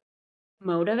you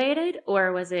motivated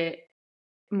or was it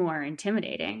more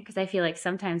intimidating? Because I feel like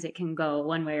sometimes it can go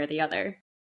one way or the other.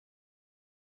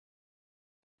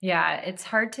 Yeah, it's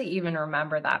hard to even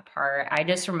remember that part. I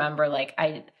just remember like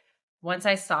once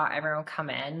I saw everyone come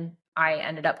in, I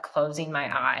ended up closing my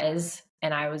eyes,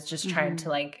 and I was just trying to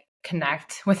like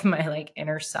connect with my like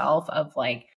inner self of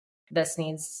like this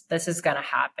is going to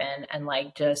happen, and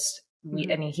like just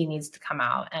he needs to come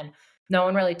out. And no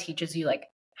one really teaches you like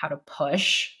how to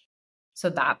push. So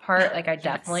that part, like I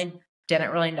definitely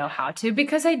didn't really know how to,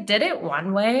 because I did it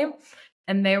one way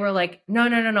and they were like,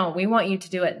 no, we want you to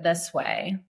do it this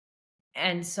way.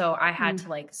 And so I had to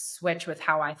like switch with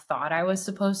how I thought I was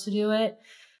supposed to do it.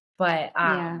 But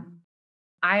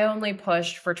I only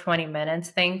pushed for 20 minutes,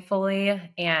 thankfully.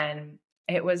 And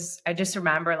I just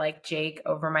remember like Jake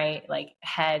over my like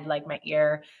head, like my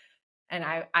ear. And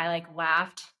I like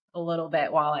laughed a little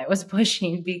bit while I was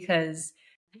pushing, because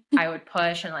I would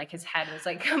push and like his head was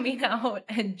like coming out,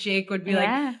 and Jake would be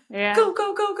like, go,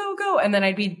 go, go, go, go. And then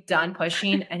I'd be done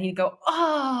pushing and he'd go,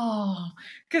 oh,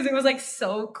 because it was like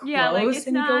so close. Yeah, like, and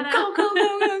he'd go, go, go,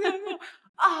 go, go, go, go.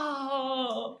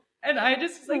 Oh. And I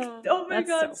just was like, oh my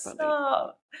God, so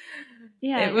stop.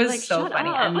 Yeah. It was like, so funny.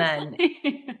 Up. And then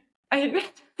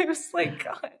it was like,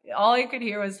 God, all I could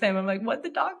hear was him. I'm like, what'd the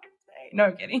doctor say? No,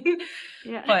 I'm kidding.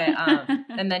 Yeah. But,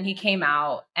 and then he came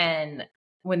out, and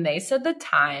when they said the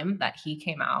time that he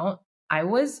came out, I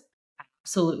was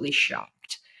absolutely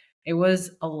shocked. It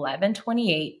was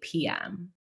 11:28 p.m.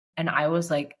 And I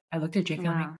was like, I looked at Jake and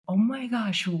I'm like, oh my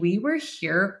gosh, we were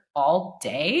here all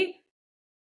day?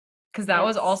 Because that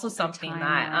was also something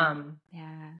that,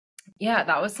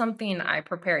 that was something I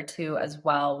prepared to as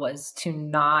well, was to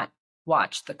not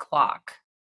watch the clock.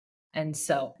 And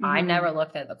so I never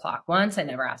looked at the clock once. I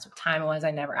never asked what time it was.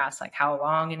 I never asked like how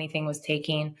long anything was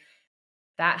taking.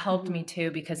 That helped me too,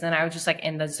 because then I was just like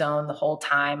in the zone the whole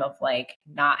time of like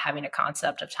not having a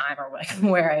concept of time or like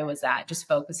where I was at, just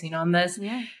focusing on this.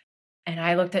 Yeah. And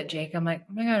I looked at Jake. I'm like,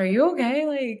 oh my God, are you okay?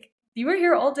 Like, you were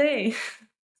here all day.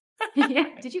 Yeah.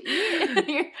 Did you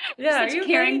eat? Yeah. Are you a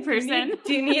caring person?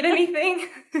 Do you need anything?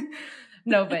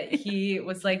 No, but he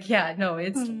was like, yeah, no,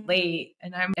 it's late.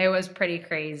 And it was pretty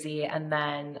crazy. And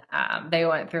then they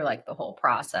went through like the whole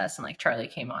process, and like Charlie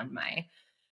came on my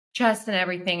chest and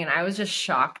everything. And I was just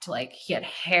shocked. Like, he had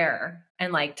hair,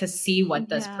 and like to see what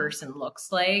this person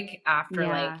looks like after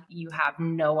like you have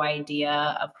no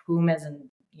idea of whom is, and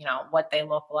you know, what they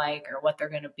look like or what they're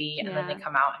going to be. And then they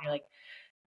come out and you're like,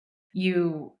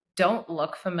 you don't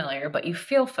look familiar, but you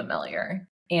feel familiar.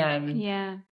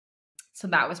 And so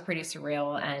that was pretty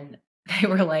surreal. And they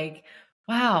were like,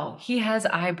 wow, he has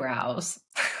eyebrows.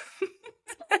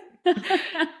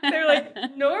 They're like,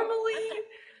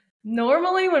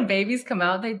 normally when babies come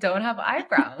out, they don't have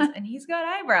eyebrows, and he's got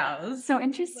eyebrows. So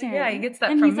interesting. Like, yeah, he gets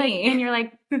that from me. And you're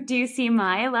like, do you see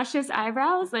my luscious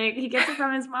eyebrows? Like, he gets it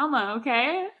from his mama.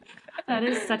 Okay. That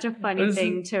is such a funny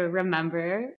thing to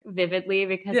remember vividly,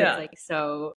 because it's like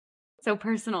so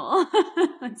personal.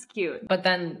 That's cute. But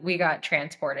then we got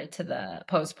transported to the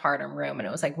postpartum room, and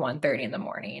it was like 1:30 in the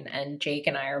morning, and Jake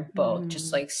and I are both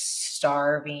just like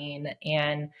starving,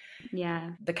 and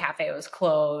the cafe was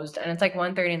closed, and it's like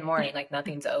 1:30 in the morning, like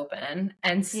nothing's open.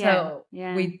 And so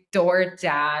we door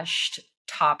dashed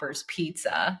Topper's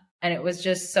Pizza, and it was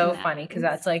just so funny, because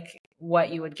that's like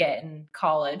what you would get in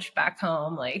college back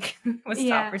home, like was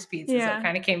Topper's Pizza. So it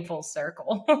kind of came full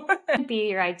circle. It'd be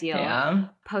your ideal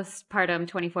postpartum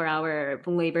 24-hour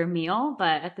labor meal,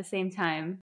 but at the same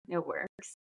time, it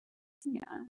works. Yeah.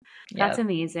 That's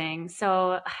amazing.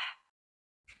 So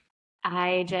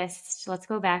let's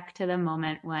go back to the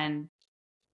moment when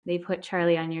they put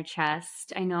Charlie on your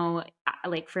chest. I know,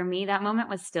 like, for me, that moment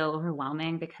was still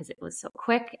overwhelming because it was so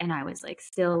quick, and I was like,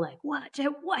 still like,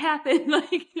 what happened?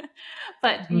 Like,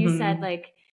 but you said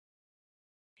like,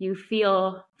 you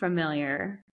feel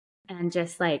familiar, and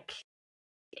just like,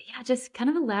 just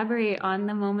kind of elaborate on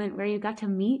the moment where you got to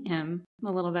meet him a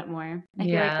little bit more. I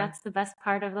feel like that's the best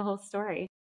part of the whole story.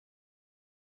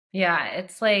 Yeah.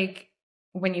 It's like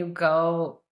when you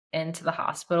go into the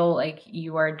hospital, like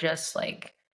you are just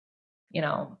like, you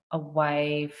know, a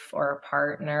wife or a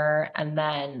partner. And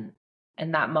then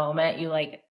in that moment,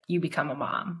 you become a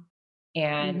mom.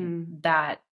 And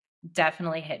that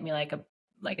definitely hit me like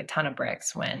like a ton of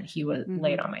bricks when he was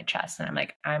laid Mm-hmm. on my chest, and I'm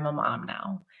like, I'm a mom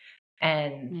now.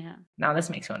 And Yeah. now this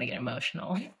makes me want to get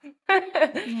emotional.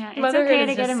 Yeah. It's Motherhood okay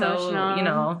to is get just so,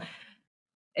 emotional.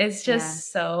 it's Yeah.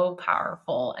 just so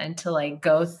powerful. And to like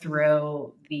go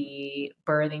through the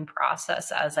birthing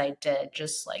process as I did,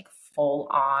 just like full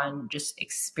on, just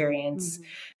experience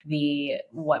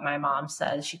what my mom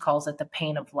says, she calls it the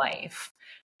pain of life.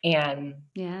 And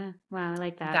Yeah. Wow. I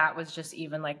like that. that was just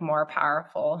even like more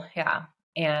powerful. Yeah.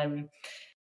 And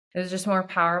it was just more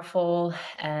powerful.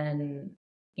 And,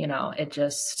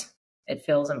 it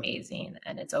feels amazing,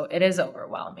 and it is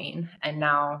overwhelming. And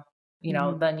now,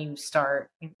 then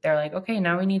they're like, okay,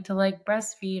 now we need to like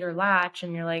breastfeed or latch.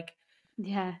 And you're like,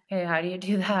 Yeah. hey, how do you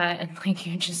do that? And like,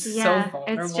 you're just so Yeah. It's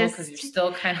vulnerable because you're just,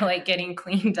 still kind of like getting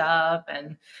cleaned up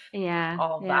and yeah.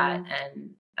 all of Yeah. that.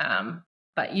 And,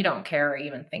 but you don't care or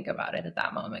even think about it at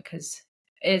that moment,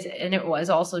 it was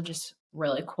also just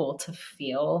really cool to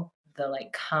feel the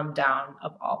like come down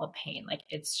of all the pain. Like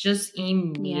it's just Yeah.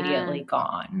 immediately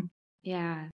gone.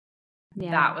 Yeah.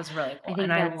 Yeah. That was really I cool. And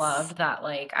think I that's, loved that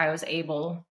like I was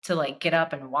able to like get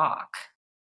up and walk.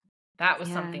 That was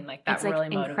yeah. something like that It's like really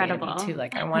motivated me too. incredible.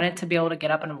 Like I wanted to be able to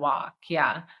get up and walk.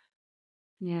 Yeah.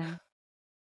 Yeah.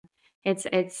 It's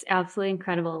absolutely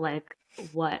incredible, like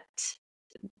what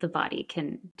the body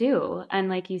can do. And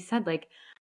like you said, like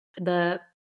the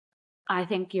I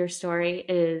think your story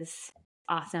is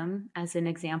awesome as an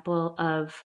example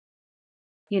of,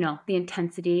 the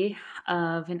intensity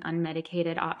of an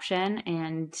unmedicated option.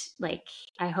 And like,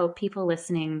 I hope people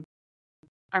listening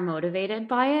are motivated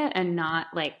by it and not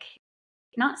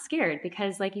scared,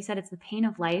 because like you said, it's the pain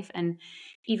of life. And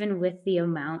even with the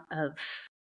amount of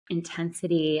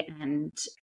intensity and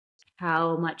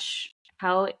how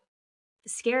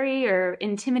scary or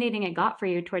intimidating it got for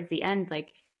you towards the end, like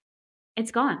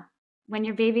it's gone. When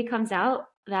your baby comes out,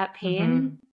 that Mm-hmm.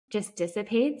 pain just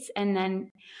dissipates. And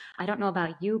then I don't know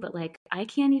about you, but like I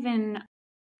can't even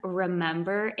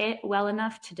remember it well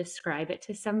enough to describe it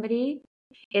to somebody.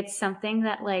 It's something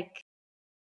that like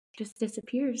just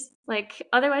disappears. Like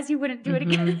otherwise you wouldn't do it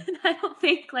again. Mm-hmm. I don't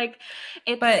think like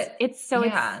it's But it's so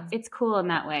it's yeah, it's cool in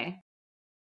that way.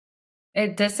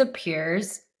 it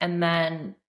disappears. And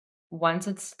then once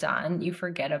it's done, you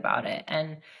forget about it.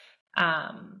 And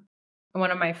um one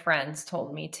of my friends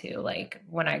told me to, like,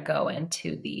 when I go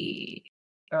into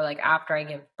or like after I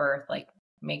give birth, like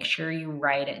make sure you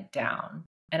write it down.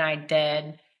 And I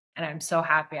did. And I'm so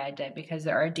happy I did, because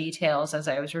there are details as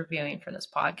I was reviewing for this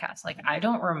podcast. Like I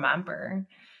don't remember,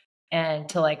 and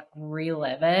to like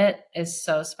relive it is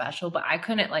so special, but I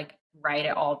couldn't like write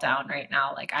it all down right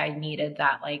now. Like I needed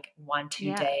that like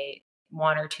Yeah.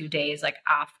 1 or 2 days like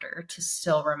after to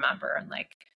still remember and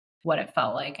like what it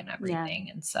felt like and Yeah. everything.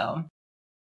 And so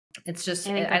it's just,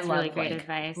 I think I that's really love great like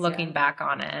advice. looking Yeah. back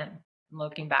on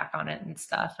it, and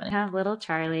stuff. I And have little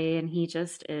Charlie, and he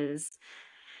just is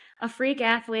a freak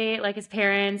athlete like his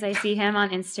parents. I see him on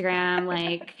Instagram,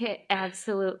 like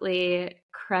absolutely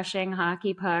crushing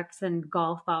hockey pucks and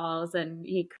golf balls, and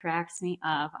he cracks me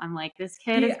up. I'm like, this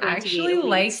kid he is going to be actually elite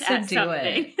likes to at do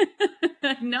it.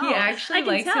 something. He No, I actually can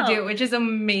likes to do tell. it, which is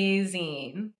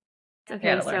amazing. You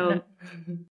Okay, gotta learn so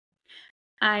it.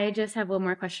 I just have one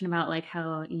more question about like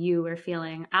how you were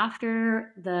feeling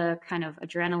after the kind of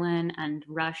adrenaline and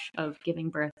rush of giving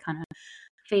birth kind of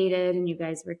faded and you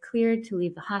guys were cleared to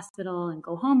leave the hospital and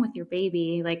go home with your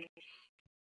baby. Like,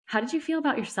 how did you feel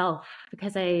about yourself?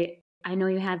 Because I know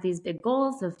you had these big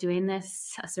goals of doing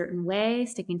this a certain way,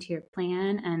 sticking to your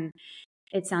plan, and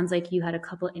it sounds like you had a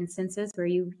couple instances where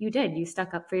you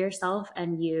stuck up for yourself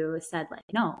and you said like,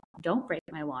 no, don't break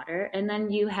my water. And then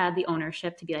you had the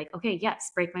ownership to be like, okay, yes,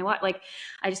 break my water. Like,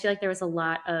 I just feel like there was a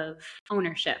lot of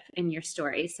ownership in your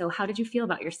story. So how did you feel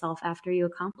about yourself after you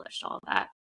accomplished all of that?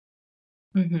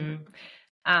 Hmm.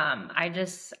 I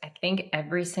think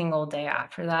every single day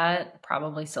after that,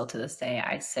 probably still to this day,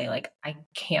 I say like, I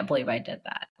can't believe I did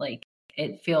that. Like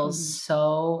it feels Mm-hmm.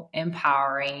 so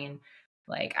empowering.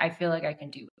 Like I feel like I can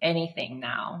do anything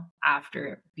now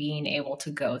after being able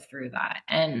to go through that.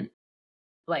 And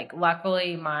like,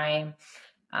 luckily my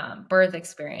birth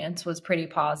experience was pretty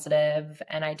positive,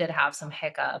 and I did have some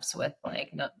hiccups with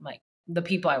like, no, like the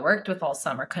people I worked with all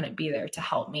summer couldn't be there to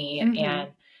help me. Mm-hmm.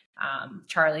 And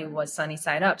Charlie was sunny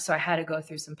side up, so I had to go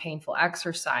through some painful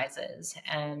exercises.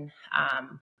 And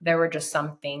there were just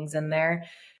some things in there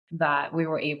that we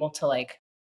were able to like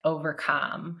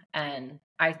overcome. And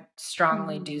I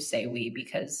strongly Mm-hmm. do say we,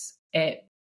 because it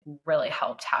really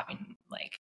helped having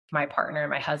like my partner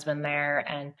and my husband there,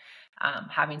 and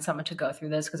having someone to go through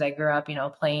this, because I grew up,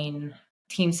 playing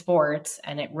team sports,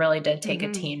 and it really did take a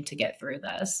Mm-hmm. team to get through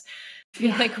this. I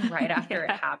feel like right after it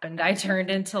Yeah. happened, I turned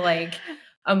into like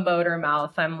a motor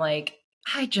mouth. I'm like,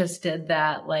 I just did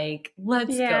that. Like,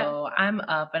 let's Yeah. go. I'm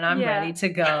up and I'm Yeah. ready to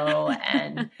go.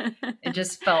 And it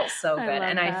just felt so I good.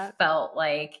 And love that.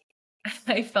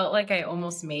 I felt like I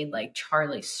almost made like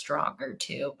Charlie stronger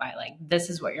too by like, this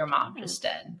is what your mom Yeah. just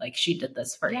did. Like, she did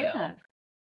this for you. Yeah.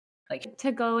 Like,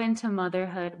 To go into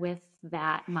motherhood with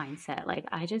that mindset, like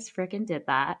I just freaking did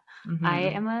that. I mm-hmm,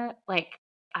 am a like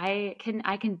I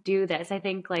can do this. I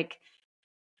think like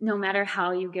no matter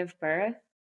how you give birth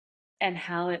and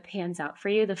how it pans out for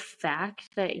you, the fact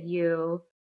that you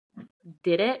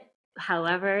did it,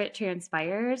 however it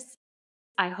transpires,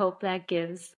 I hope that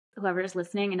gives whoever's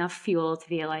listening enough fuel to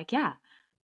be like, yeah,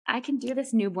 I can do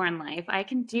this newborn life. I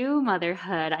can do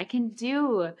motherhood. I can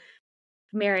do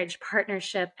marriage,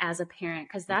 partnership as a parent,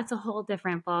 because that's a whole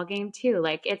different ballgame too.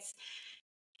 Like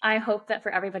I hope that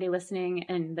for everybody listening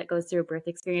and that goes through a birth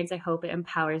experience, I hope it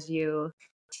empowers you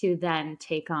to then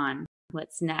take on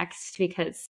what's next,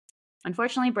 because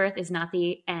unfortunately, birth is not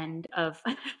the end of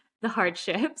the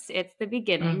hardships. It's the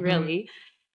beginning, mm-hmm. really.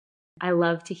 I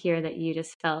love to hear that you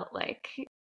just felt like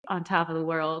on top of the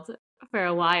world for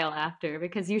a while after,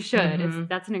 because you should.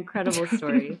 That's an incredible Mm-hmm.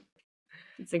 story.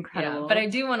 It's Yeah, but I incredible.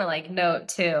 do want to like note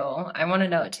too. I want to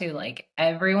note too, like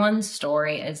everyone's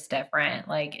story is different.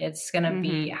 Like it's gonna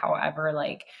be Hmm.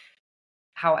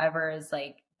 however is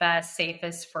like best,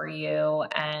 safest for you,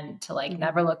 and to like Hmm.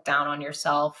 never look down on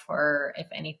yourself, or if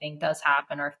anything does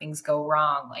happen or if things go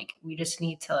wrong, like we just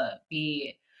need to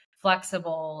be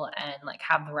flexible and like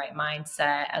have the right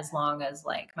mindset. As long as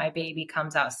like my baby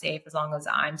comes out safe, as long as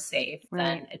I'm safe, Right.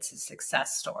 then it's a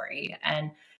success story.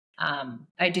 And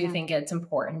I do Yeah. think it's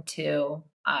important to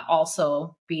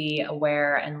also be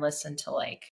aware and listen to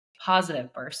like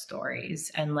positive birth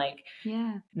stories. And like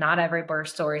Yeah. not every birth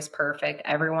story is perfect,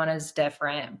 everyone is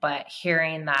different, but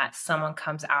hearing that someone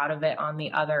comes out of it on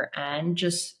the other end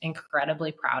just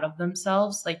incredibly proud of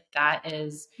themselves, like that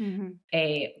is Hmm.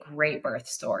 a great birth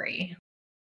story.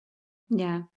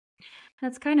 Yeah.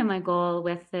 That's kind of my goal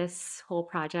with this whole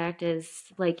project is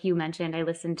like you mentioned, I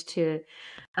listened to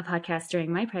a podcast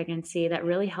during my pregnancy that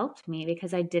really helped me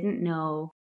because I didn't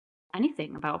know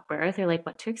anything about birth or like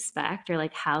what to expect or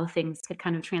like how things could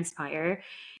kind of transpire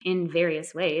in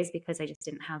various ways because I just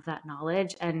didn't have that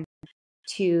knowledge. And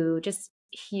to just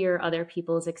hear other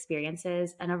people's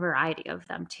experiences and a variety of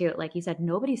them too. Like you said,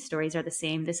 nobody's stories are the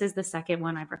same. This is the second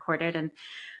one I've recorded, and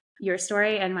your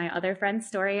story and my other friend's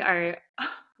story are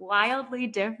wildly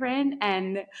different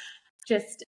and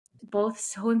just both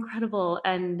so incredible.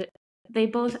 And they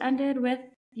both ended with,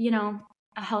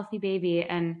 a healthy baby.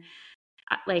 And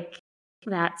like,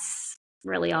 that's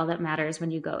really all that matters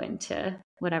when you go into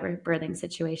whatever birthing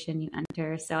situation you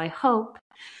enter. So I hope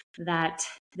that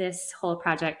this whole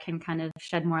project can kind of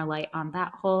shed more light on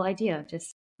that whole idea of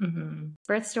just Mm-hmm.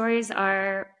 birth stories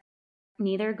are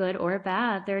neither good or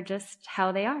bad. They're just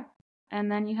how they are.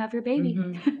 And then you have your baby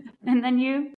Mm-hmm. and then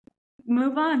you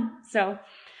move on. So,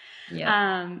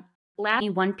 Yep. lastly,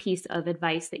 one piece of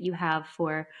advice that you have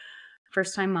for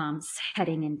first time moms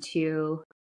heading into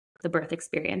the birth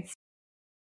experience.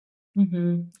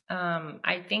 Mm-hmm.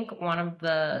 I think one of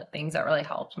the things that really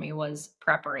helped me was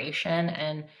preparation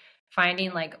and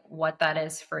finding like what that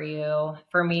is for you.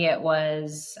 For me, it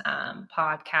was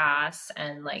podcasts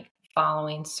and like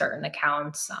following certain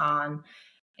accounts on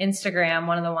Instagram.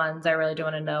 One of the ones I really do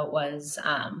want to note was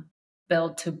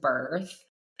Build to Birth.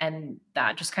 And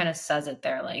that just kind of says it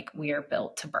there, like we are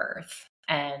built to birth.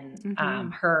 And Mm-hmm.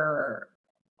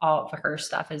 all of her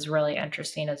stuff is really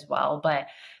interesting as well. But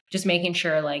just making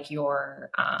sure like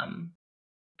you're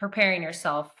preparing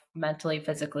yourself mentally,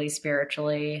 physically,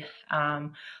 spiritually.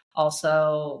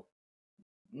 Also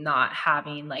not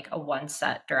having like a one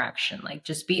set direction, like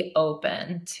just be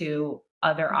open to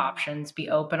other options, be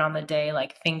open on the day,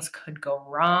 like things could go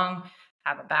wrong,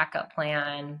 have a backup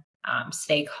plan,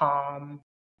 stay calm,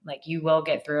 like you will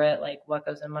get through it, like what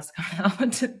goes in must come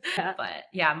out. Yeah. But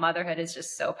yeah, motherhood is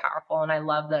just so powerful, and I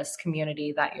love this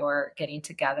community that you're getting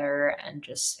together and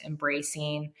just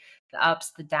embracing the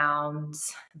ups, the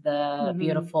downs, the Mm-hmm.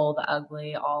 beautiful, the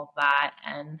ugly, all of that.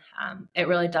 And it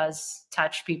really does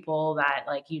touch people that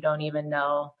like you don't even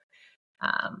know.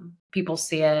 People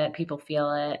see it, people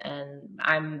feel it. And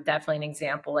I'm definitely an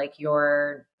example, like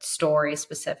your story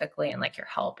specifically, and like your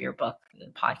help, your book, the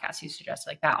podcast you suggest,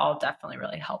 like that all definitely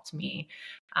really helped me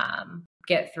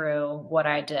get through what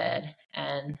I did.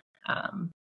 And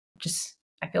just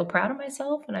I feel proud of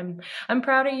myself, and I'm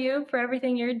proud of you for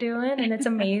everything you're doing, and it's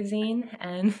amazing.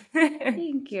 And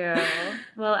Thank you.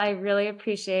 Well, I really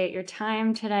appreciate your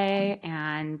time today,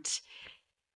 and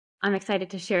I'm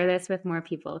excited to share this with more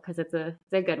people because it's a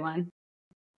good one.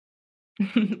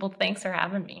 well, thanks for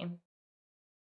having me.